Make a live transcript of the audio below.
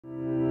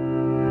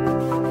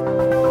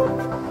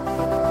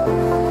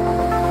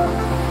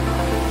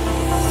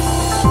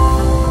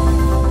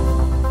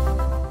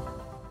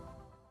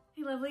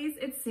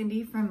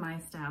Cindy from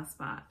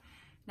MyStyleSpot.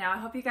 Now, I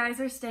hope you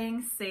guys are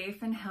staying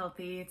safe and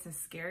healthy. It's a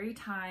scary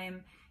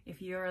time.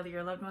 If you or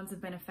your loved ones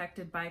have been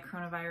affected by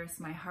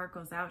coronavirus, my heart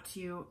goes out to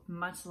you.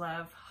 Much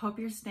love. Hope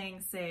you're staying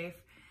safe.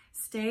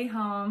 Stay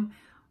home.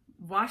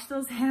 Wash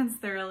those hands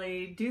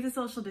thoroughly. Do the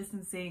social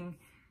distancing.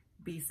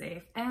 Be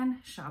safe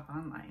and shop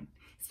online.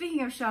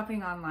 Speaking of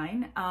shopping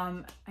online,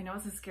 I know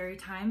it's a scary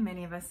time.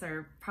 Many of us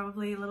are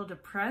probably a little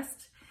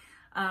depressed,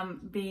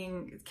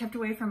 being kept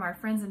away from our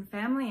friends and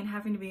family and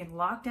having to be in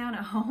lockdown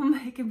at home.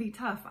 It can be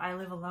tough. I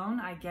live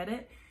alone. I get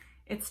it.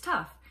 It's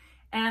tough.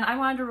 And I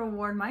wanted to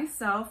reward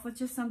myself with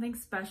just something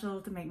special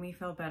to make me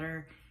feel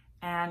better.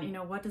 And you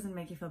know, what doesn't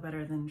make you feel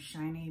better than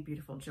shiny,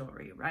 beautiful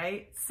jewelry,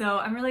 right? So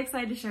I'm really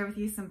excited to share with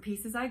you some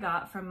pieces I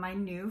got from my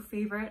new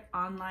favorite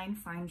online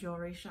fine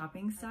jewelry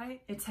shopping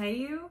site,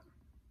 Itayu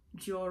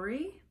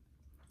Jewelry.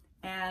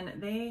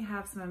 And they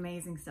have some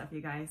amazing stuff,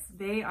 you guys.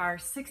 They are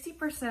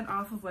 60%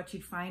 off of what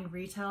you'd find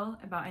retail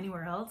about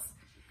anywhere else.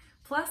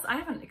 Plus, I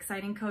have an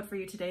exciting code for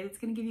you today that's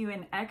gonna give you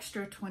an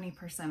extra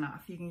 20%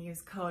 off. You can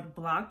use code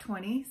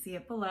BLOG20, see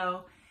it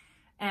below,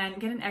 and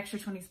get an extra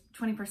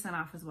 20%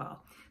 off as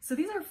well. So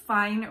these are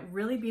fine,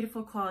 really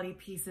beautiful quality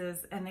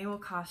pieces, and they will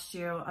cost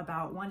you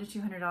about $100 to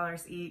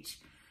 $200 each.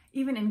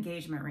 Even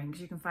engagement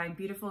rings. You can find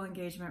beautiful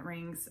engagement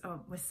rings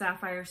with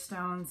sapphire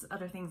stones,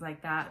 other things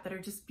like that, that are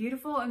just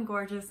beautiful and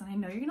gorgeous, and I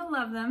know you're gonna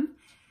love them.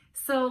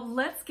 So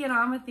let's get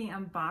on with the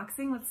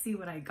unboxing. Let's see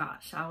what I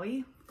got, shall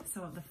we?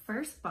 So the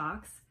first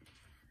box,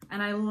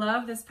 and I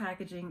love this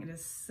packaging. It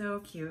is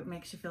so cute. It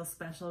makes you feel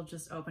special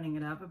just opening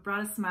it up. It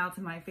brought a smile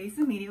to my face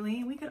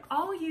immediately. We could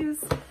all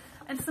use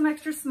some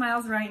extra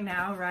smiles right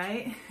now,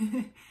 right?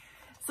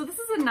 So this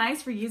is a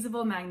nice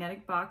reusable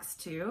magnetic box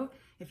too,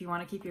 if you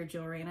want to keep your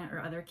jewelry in it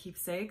or other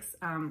keepsakes.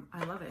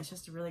 I love it. It's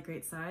just a really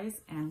great size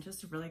and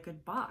just a really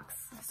good box.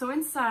 So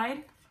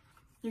inside,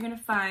 you're going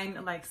to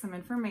find like some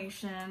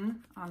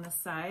information on the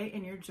site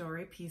and your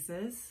jewelry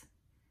pieces.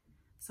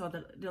 So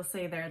they'll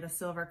say there the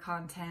silver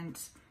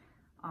content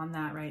on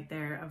that right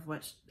there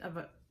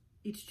of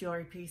each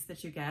jewelry piece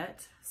that you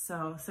get.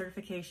 So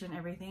certification,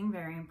 everything,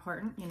 very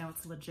important. You know,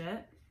 it's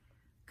legit.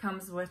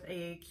 Comes with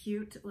a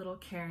cute little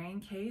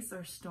carrying case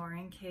or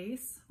storing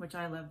case, which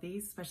I love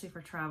these, especially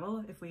for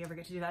travel, if we ever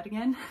get to do that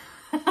again.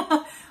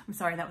 I'm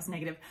sorry, that was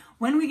negative.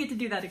 When we get to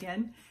do that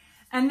again.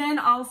 And then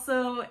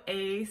also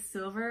a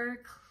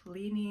silver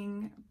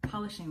cleaning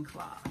polishing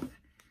cloth.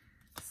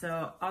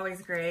 So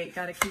always great,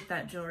 gotta keep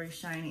that jewelry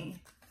shiny.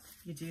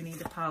 You do need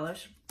to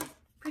polish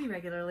pretty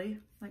regularly,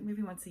 like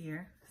maybe once a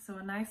year. So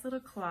a nice little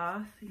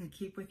cloth you can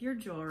keep with your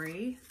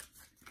jewelry.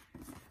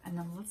 And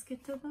then let's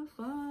get to the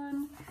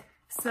fun.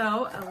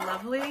 So a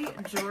lovely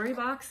jewelry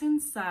box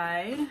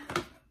inside.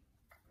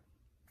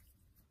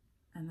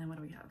 And then what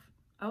do we have?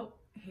 Oh,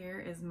 here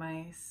is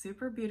my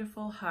super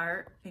beautiful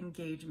heart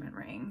engagement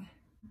ring.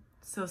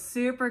 So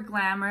super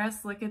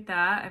glamorous, look at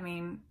that. I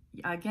mean,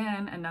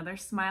 again, another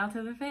smile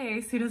to the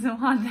face. Who doesn't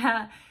want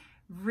that?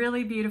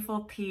 Really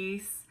beautiful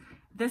piece.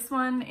 This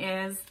one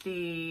is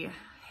the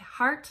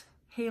Heart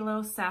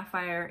Halo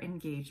Sapphire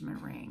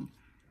engagement ring.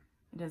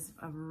 It is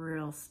a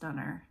real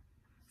stunner.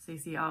 So you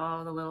see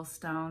all the little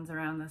stones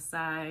around the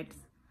side,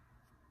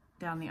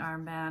 down the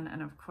armband,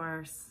 and of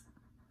course,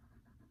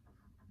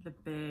 the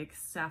big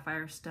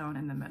sapphire stone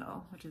in the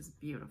middle, which is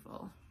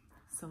beautiful.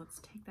 So let's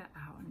take that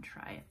out and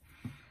try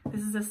it.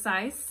 This is a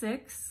size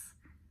 6,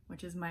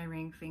 which is my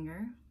ring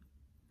finger.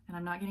 And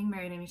I'm not getting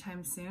married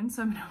anytime soon,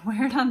 so I'm gonna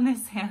wear it on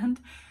this hand.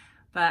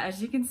 But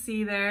as you can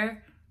see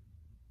there,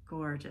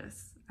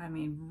 gorgeous. I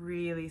mean,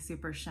 really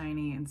super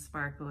shiny and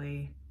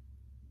sparkly.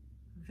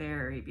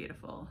 Very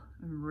beautiful.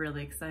 I'm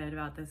really excited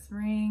about this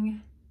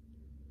ring.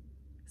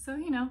 So,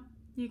 you know,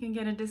 you can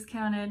get a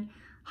discounted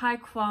high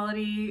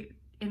quality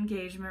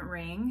engagement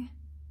ring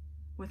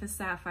with a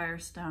sapphire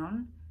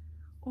stone,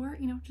 or,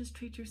 you know, just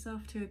treat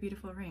yourself to a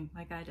beautiful ring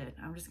like I did.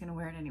 I'm just gonna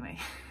wear it anyway.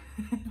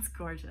 It's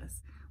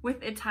gorgeous.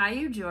 With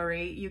Itayu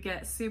jewelry, you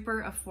get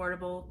super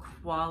affordable,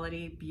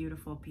 quality,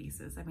 beautiful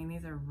pieces. I mean,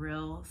 these are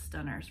real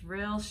stunners,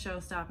 real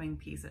show-stopping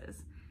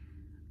pieces.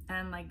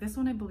 And like this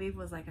one, I believe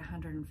was like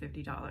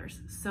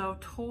 $150. So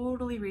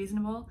totally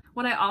reasonable.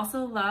 What I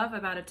also love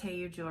about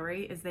Itayu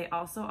jewelry is they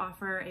also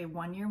offer a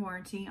 1-year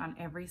warranty on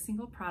every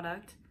single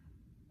product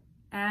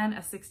and a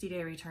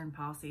 60-day return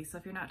policy. So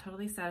if you're not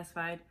totally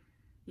satisfied,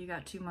 you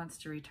got 2 months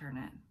to return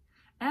it.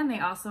 And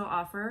they also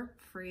offer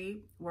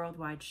free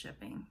worldwide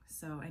shipping.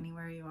 So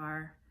anywhere you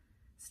are,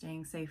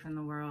 staying safe in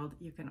the world,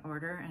 you can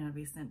order and it'll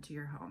be sent to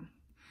your home.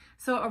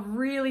 So a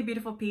really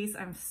beautiful piece.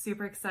 I'm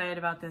super excited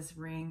about this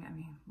ring. I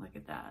mean, look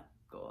at that,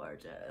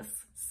 gorgeous.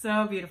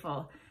 So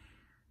beautiful.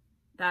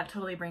 That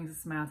totally brings a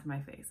smile to my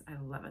face. I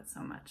love it so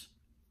much.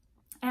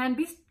 And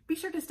be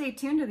sure to stay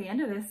tuned to the end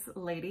of this,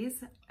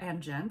 ladies and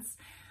gents.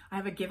 I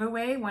have a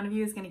giveaway. One of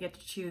you is gonna get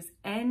to choose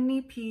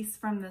any piece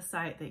from the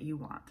site that you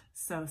want.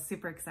 So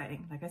super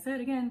exciting. Like I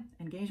said, again,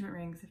 engagement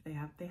rings, if they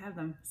have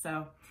them.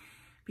 So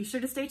be sure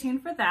to stay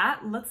tuned for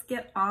that. Let's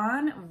get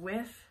on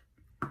with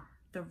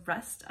the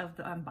rest of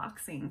the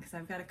unboxing because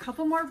I've got a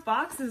couple more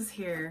boxes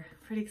here.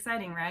 Pretty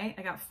exciting, right?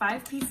 I got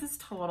 5 pieces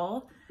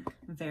total.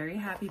 I'm very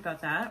happy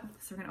about that.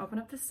 So we're gonna open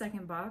up the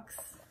second box.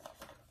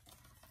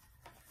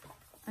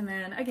 And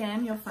then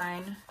again, you'll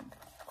find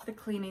the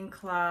cleaning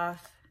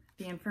cloth,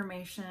 the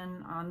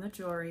information on the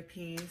jewelry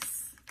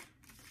piece.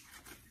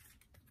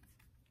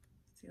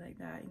 See, like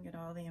that, you can get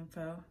all the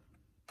info.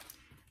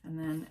 And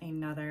then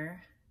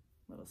another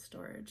little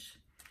storage.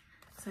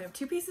 So I have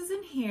 2 pieces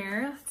in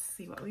here. Let's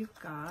see what we've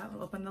got.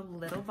 We'll open the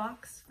little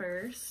box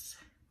first.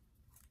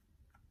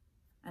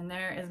 And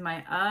there is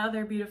my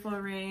other beautiful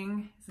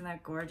ring. Isn't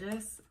that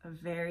gorgeous? A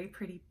very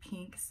pretty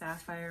pink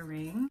sapphire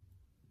ring.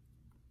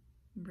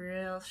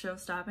 Real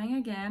show-stopping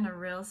again, a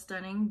real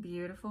stunning,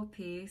 beautiful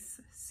piece.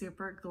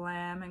 Super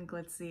glam and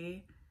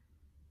glitzy.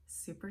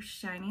 Super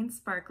shiny and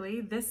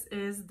sparkly. This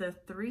is the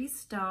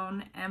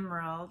 3-stone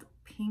emerald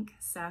pink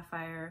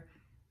sapphire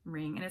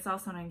ring, and it's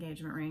also an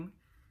engagement ring.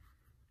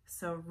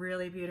 So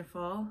really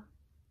beautiful.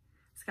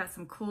 It's got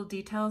some cool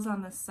details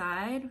on the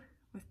side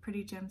with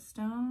pretty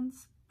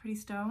gemstones, pretty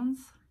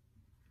stones,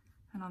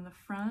 and on the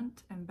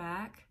front and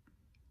back.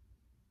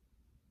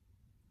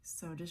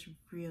 So just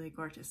really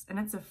gorgeous. And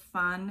it's a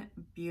fun,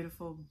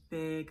 beautiful,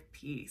 big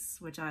piece,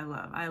 which I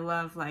love. I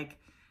love like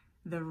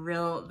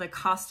the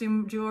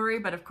costume jewelry,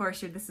 but of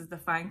course this is the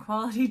fine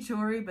quality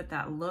jewelry, but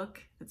that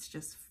look, it's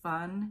just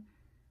fun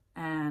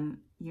and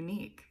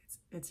unique.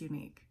 It's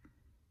unique.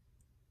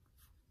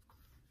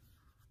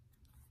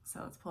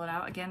 So let's pull it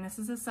out. Again, this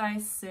is a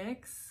size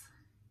 6.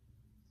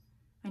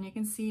 And you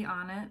can see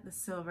on it the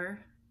silver.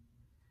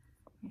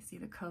 You see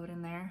the code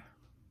in there.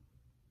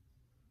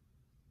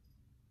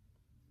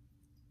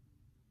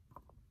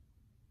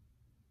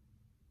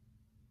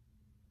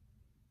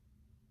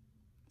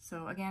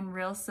 So again,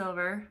 real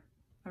silver,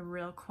 a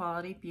real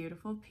quality,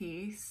 beautiful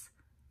piece.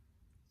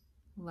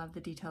 Love the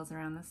details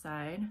around the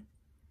side.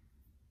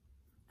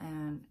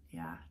 And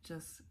yeah,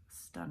 just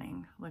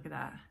stunning. Look at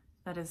that.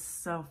 That is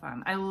so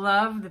fun. I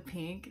love the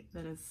pink.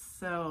 That is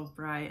so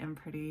bright and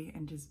pretty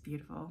and just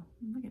beautiful.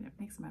 Look at it,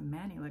 makes my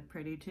Manny look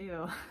pretty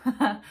too.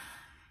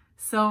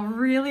 So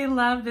really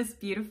love this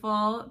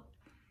beautiful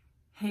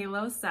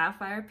halo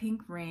sapphire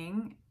pink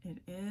ring. It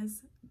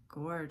is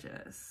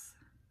gorgeous.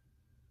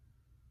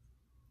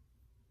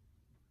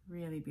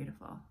 Really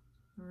beautiful,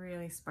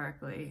 really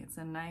sparkly. It's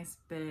a nice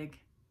big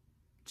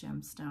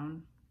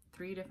gemstone.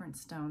 3 different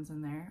stones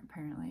in there,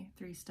 apparently,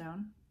 3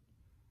 stone.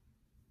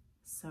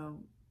 So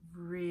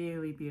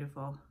really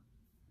beautiful.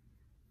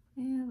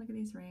 Yeah, look at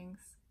these rings,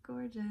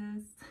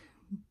 gorgeous.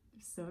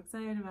 So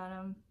excited about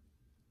them.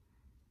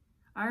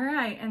 All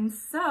right, and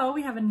so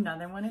we have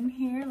another one in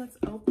here. Let's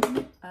open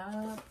it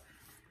up.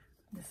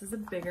 This is a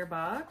bigger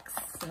box,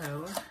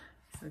 so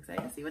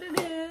excited to see what it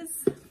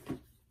is.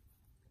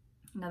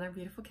 Another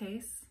beautiful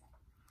case.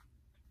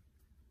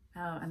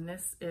 Oh, and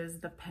this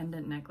is the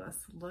pendant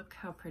necklace. Look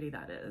how pretty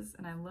that is.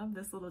 And I love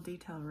this little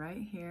detail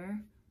right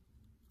here.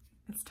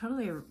 It's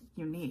totally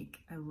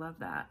unique. I love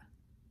that.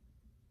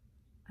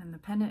 And the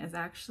pendant is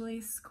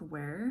actually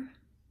square.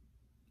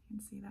 You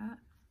can see that.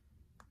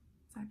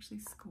 It's actually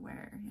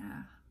square,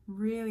 yeah.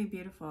 Really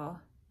beautiful.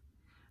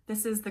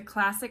 This is the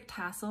classic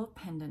tassel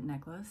pendant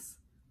necklace.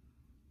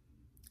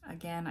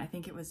 Again, I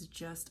think it was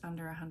just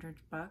under $100.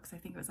 I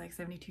think it was like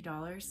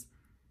 $72.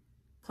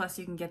 Plus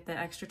you can get the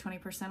extra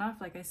 20% off,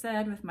 like I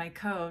said, with my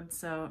code.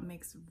 So it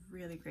makes a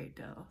really great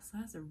deal. So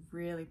that's a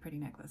really pretty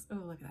necklace.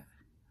 Oh, look at that.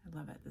 I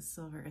love it. The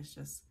silver is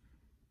just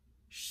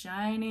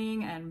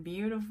shining and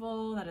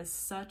beautiful. That is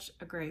such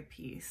a great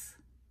piece.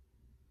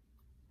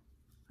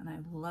 And I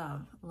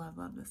love, love,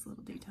 love this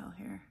little detail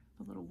here.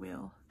 The little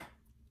wheel.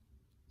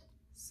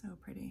 So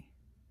pretty.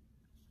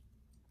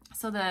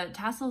 So the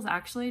tassel is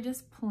actually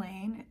just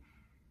plain,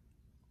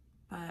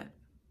 but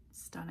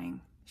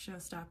stunning.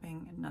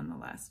 Show-stopping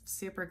nonetheless.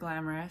 Super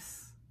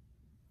glamorous.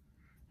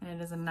 And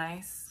it is a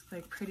nice,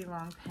 like, pretty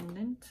long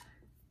pendant.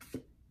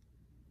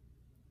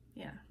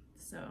 Yeah,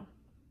 so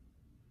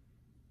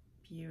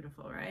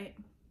beautiful, right?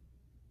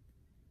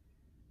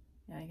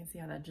 Yeah, you can see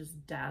how that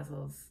just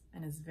dazzles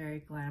and is very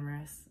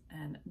glamorous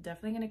and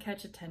definitely gonna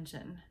catch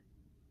attention.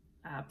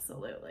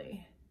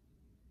 Absolutely.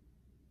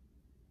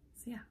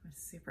 So yeah, I'm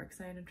super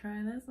excited to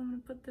try this. I'm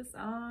gonna put this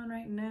on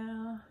right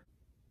now.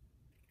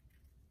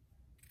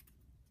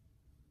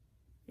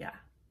 Yeah,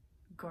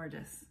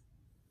 gorgeous.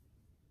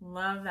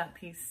 Love that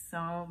piece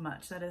so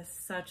much. That is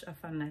such a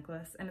fun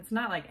necklace. And it's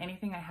not like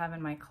anything I have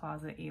in my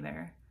closet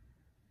either.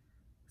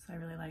 So I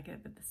really like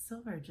it, but the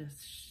silver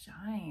just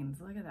shines.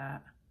 Look at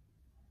that.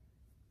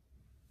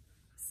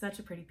 Such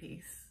a pretty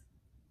piece.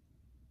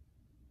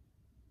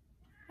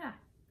 Yeah,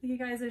 you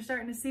guys are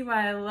starting to see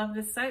why I love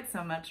this site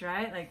so much,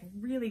 right? Like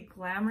really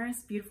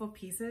glamorous, beautiful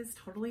pieces,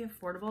 totally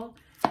affordable.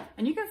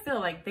 And you can feel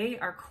like they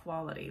are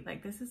quality.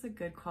 Like this is a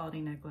good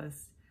quality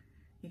necklace.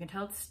 You can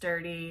tell it's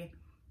sturdy.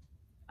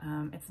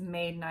 It's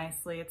made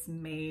nicely. It's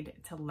made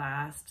to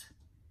last.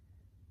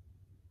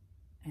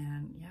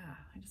 And yeah,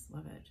 I just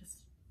love it. Just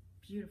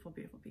beautiful,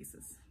 beautiful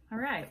pieces. All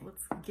right,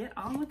 let's get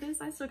on with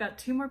this. I still got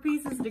 2 more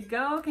pieces to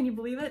go. Can you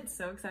believe it?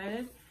 So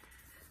excited.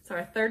 So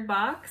our third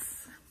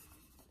box.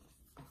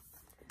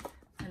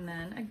 And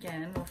then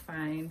again, we'll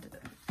find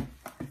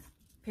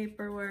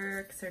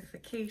paperwork,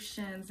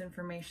 certifications,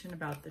 information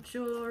about the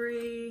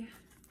jewelry,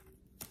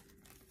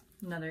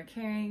 another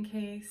carrying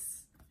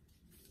case,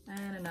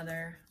 and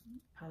another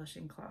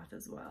polishing cloth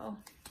as well.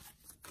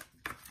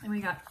 And we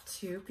got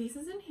 2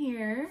 pieces in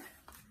here.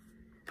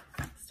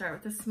 Start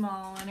with the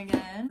small one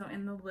again. So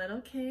in the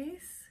little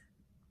case,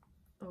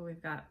 oh,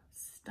 we've got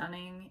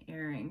stunning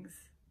earrings.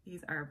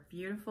 These are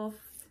beautiful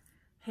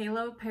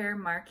halo pair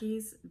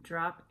Marquise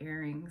drop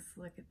earrings.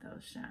 Look at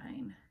those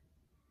shine.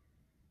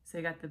 So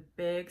you got the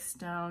big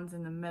stones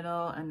in the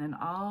middle and then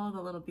all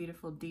the little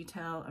beautiful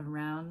detail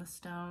around the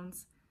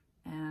stones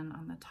and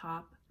on the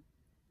top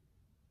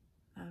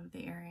of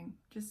the earring.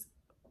 Just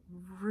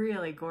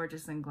really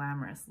gorgeous and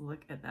glamorous.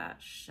 Look at that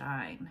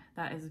shine.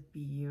 That is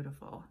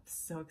beautiful.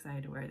 So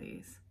excited to wear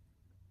these.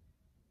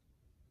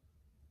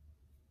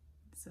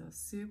 So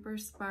super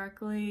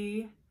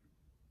sparkly.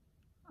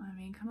 I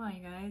mean, come on,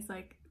 you guys,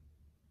 like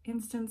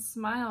instant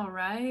smile,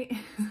 right?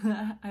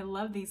 I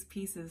love these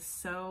pieces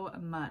so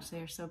much.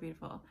 They are so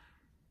beautiful.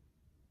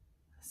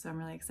 So I'm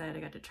really excited. I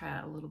got to try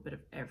out a little bit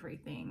of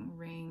everything.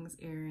 Rings,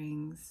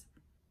 earrings,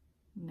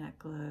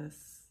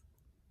 necklace.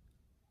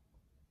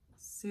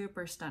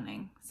 Super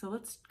stunning. So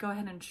let's go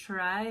ahead and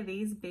try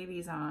these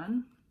babies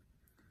on.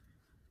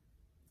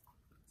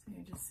 So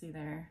you just see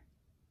there.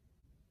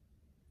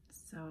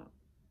 So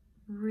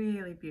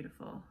really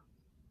beautiful.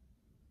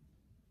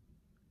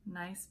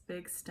 Nice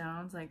big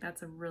stones. Like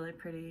that's a really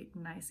pretty,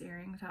 nice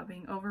earring without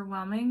being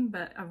overwhelming,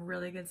 but a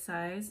really good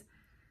size.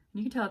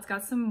 And you can tell it's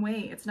got some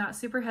weight. It's not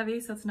super heavy,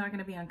 so it's not going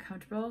to be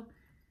uncomfortable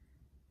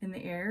in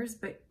the ears,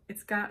 but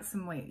it's got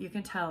some weight. You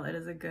can tell it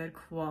is a good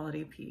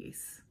quality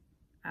piece.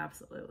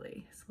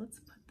 Absolutely. So let's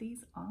put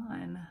these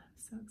on.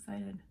 So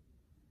excited.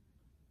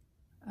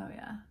 Oh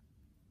yeah.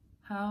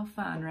 How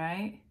fun,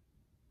 right?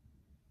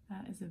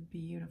 That is a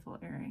beautiful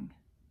earring.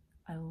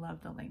 I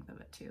love the length of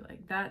it too.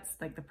 Like that's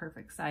like the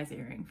perfect size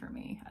earring for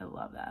me. I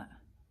love that.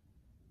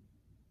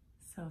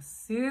 So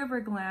super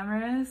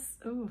glamorous.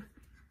 Ooh.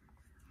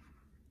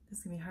 This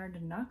is gonna be hard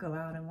to not go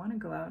out. I want to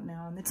go out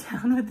now in the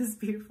town with this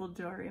beautiful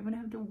jewelry. I'm gonna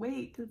have to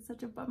wait. It's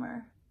such a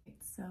bummer.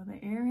 So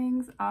the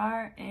earrings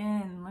are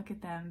in. Look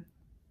at them.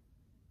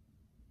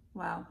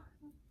 Wow,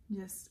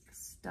 just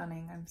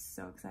stunning. I'm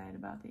so excited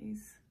about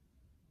these.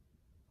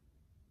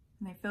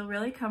 And they feel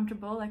really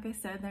comfortable. Like I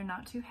said, they're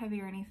not too heavy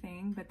or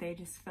anything, but they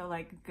just feel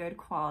like good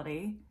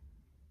quality.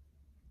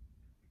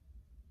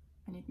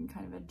 And you can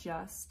kind of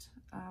adjust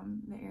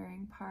the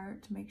earring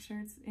part to make sure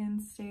it's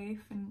in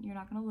safe and you're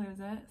not gonna lose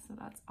it. So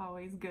that's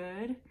always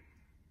good.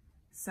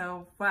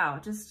 So wow,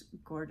 just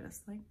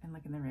gorgeous. Like, and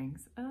look at the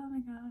rings. Oh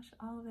my gosh,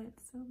 all of it,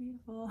 so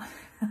beautiful.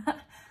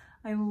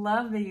 I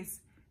love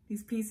these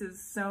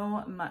pieces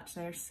so much.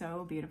 They're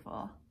so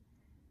beautiful.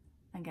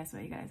 And guess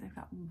what, you guys? I've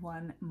got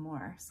one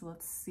more. So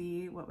let's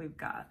see what we've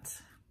got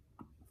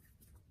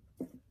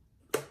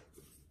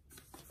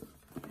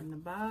in the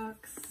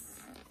box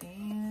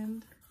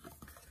and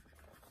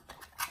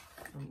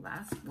the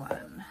last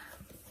one.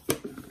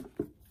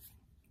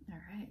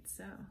 All right,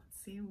 so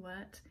let's see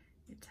what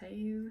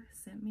Itayu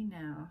sent me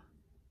now.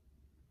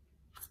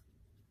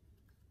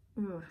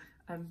 Ooh,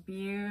 a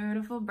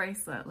beautiful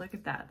bracelet. Look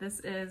at that. This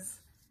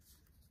is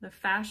the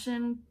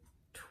Fashion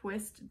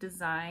Twist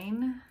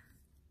Design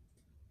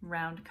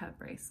round cut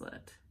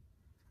bracelet.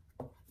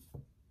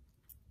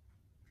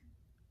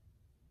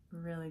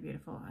 Really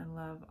beautiful. I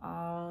love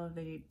all of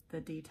the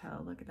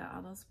detail. Look at that,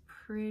 all those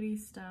pretty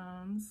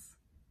stones.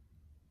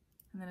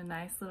 And then a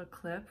nice little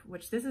clip,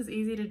 which this is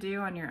easy to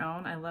do on your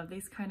own. I love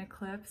these kind of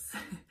clips.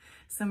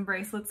 Some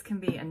bracelets can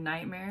be a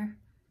nightmare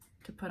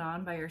to put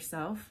on by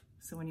yourself.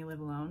 So when you live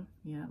alone,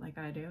 yeah, like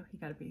I do, you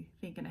gotta be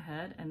thinking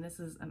ahead. And this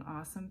is an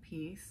awesome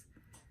piece.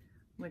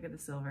 Look at the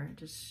silver, it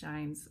just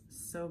shines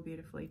so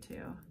beautifully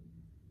too.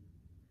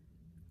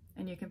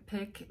 And you can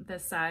pick the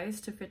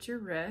size to fit your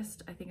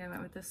wrist. I think I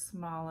went with the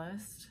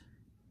smallest.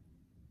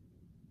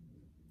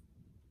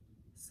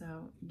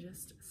 So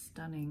just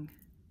stunning.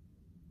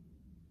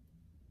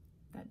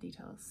 That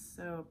detail is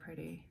so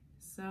pretty,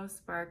 so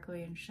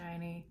sparkly and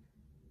shiny.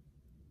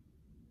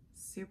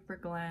 Super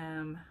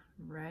glam,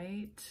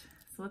 right?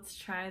 So let's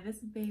try this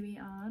baby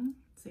on.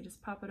 So you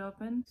just pop it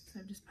open. So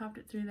I've just popped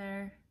it through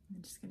there.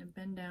 I'm just gonna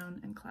bend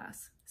down and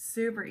clasp.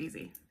 Super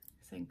easy.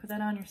 So you can put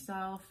that on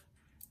yourself,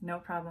 no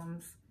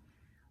problems.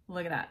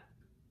 Look at that.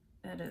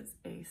 That is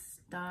a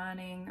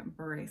stunning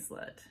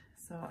bracelet.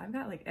 So I've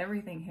got like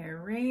everything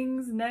here.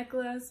 Rings,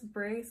 necklace,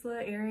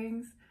 bracelet,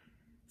 earrings.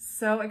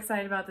 So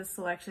excited about this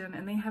selection,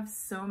 and they have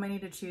so many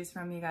to choose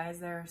from, you guys.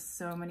 There are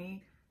so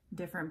many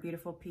different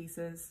beautiful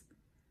pieces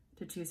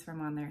to choose from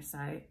on their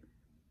site.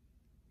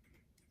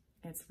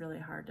 It's really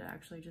hard to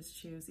actually just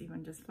choose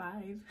even just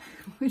 5,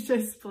 which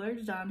I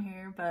splurged on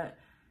here, but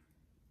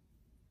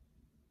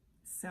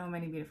so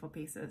many beautiful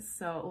pieces.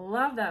 So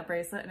love that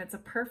bracelet, and it's a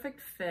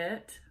perfect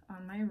fit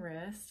on my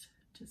wrist.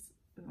 Just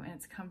when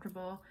it's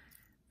comfortable,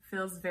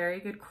 feels very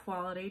good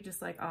quality,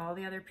 just like all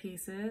the other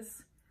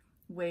pieces.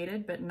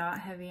 weighted, but not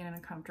heavy and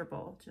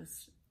uncomfortable.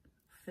 Just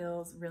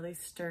feels really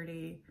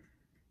sturdy,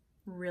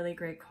 really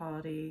great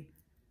quality,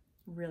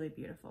 really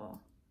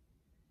beautiful.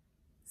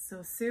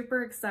 So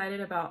super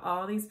excited about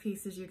all these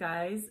pieces, you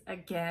guys.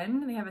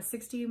 Again, they have a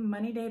 60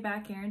 money day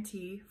back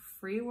guarantee,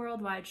 free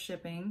worldwide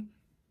shipping,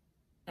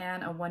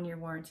 and a 1-year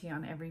warranty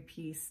on every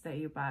piece that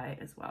you buy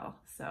as well.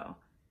 So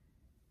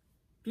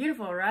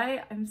beautiful,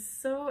 right? I'm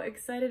so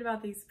excited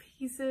about these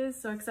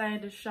pieces. So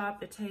excited to shop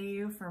at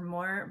Tayou for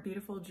more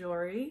beautiful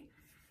jewelry.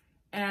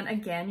 And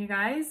again, you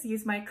guys,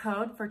 use my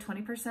code for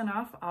 20%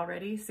 off,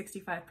 already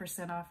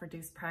 65% off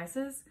reduced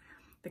prices.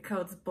 The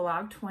code's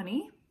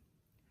blog20.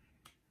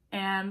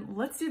 And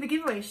let's do the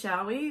giveaway,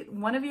 shall we?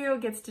 One of you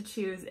gets to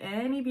choose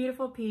any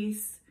beautiful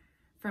piece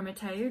from a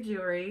Tayou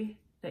jewelry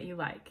that you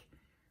like.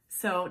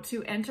 So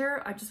to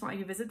enter, I just want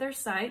you to visit their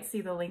site,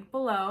 see the link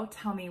below,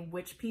 tell me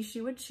which piece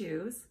you would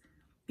choose.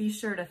 Be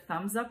sure to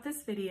thumbs up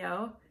this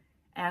video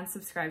and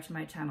subscribe to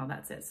my channel.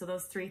 That's it. So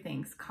those 3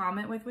 things: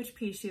 comment with which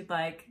piece you'd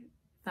like,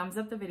 thumbs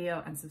up the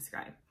video, and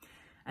subscribe.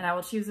 And I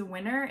will choose a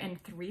winner in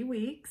 3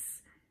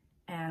 weeks,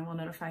 and we'll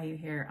notify you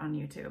here on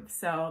YouTube.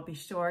 So be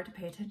sure to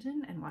pay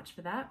attention and watch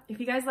for that. If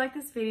you guys like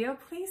this video,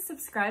 please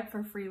subscribe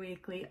for free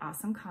weekly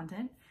awesome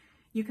content.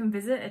 You can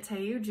visit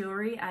Tayou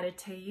Jewelry at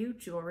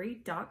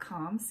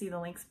atayoujewelry.com. See the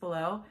links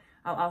below.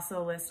 I'll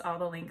also list all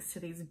the links to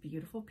these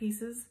beautiful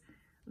pieces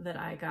that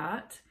I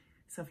got.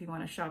 So if you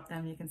want to shop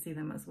them, you can see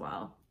them as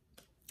well.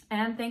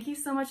 And thank you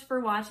so much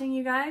for watching,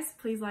 you guys.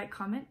 Please like,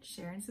 comment,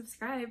 share, and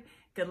subscribe.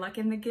 Good luck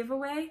in the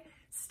giveaway.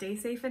 Stay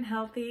safe and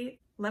healthy.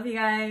 Love you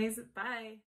guys. Bye.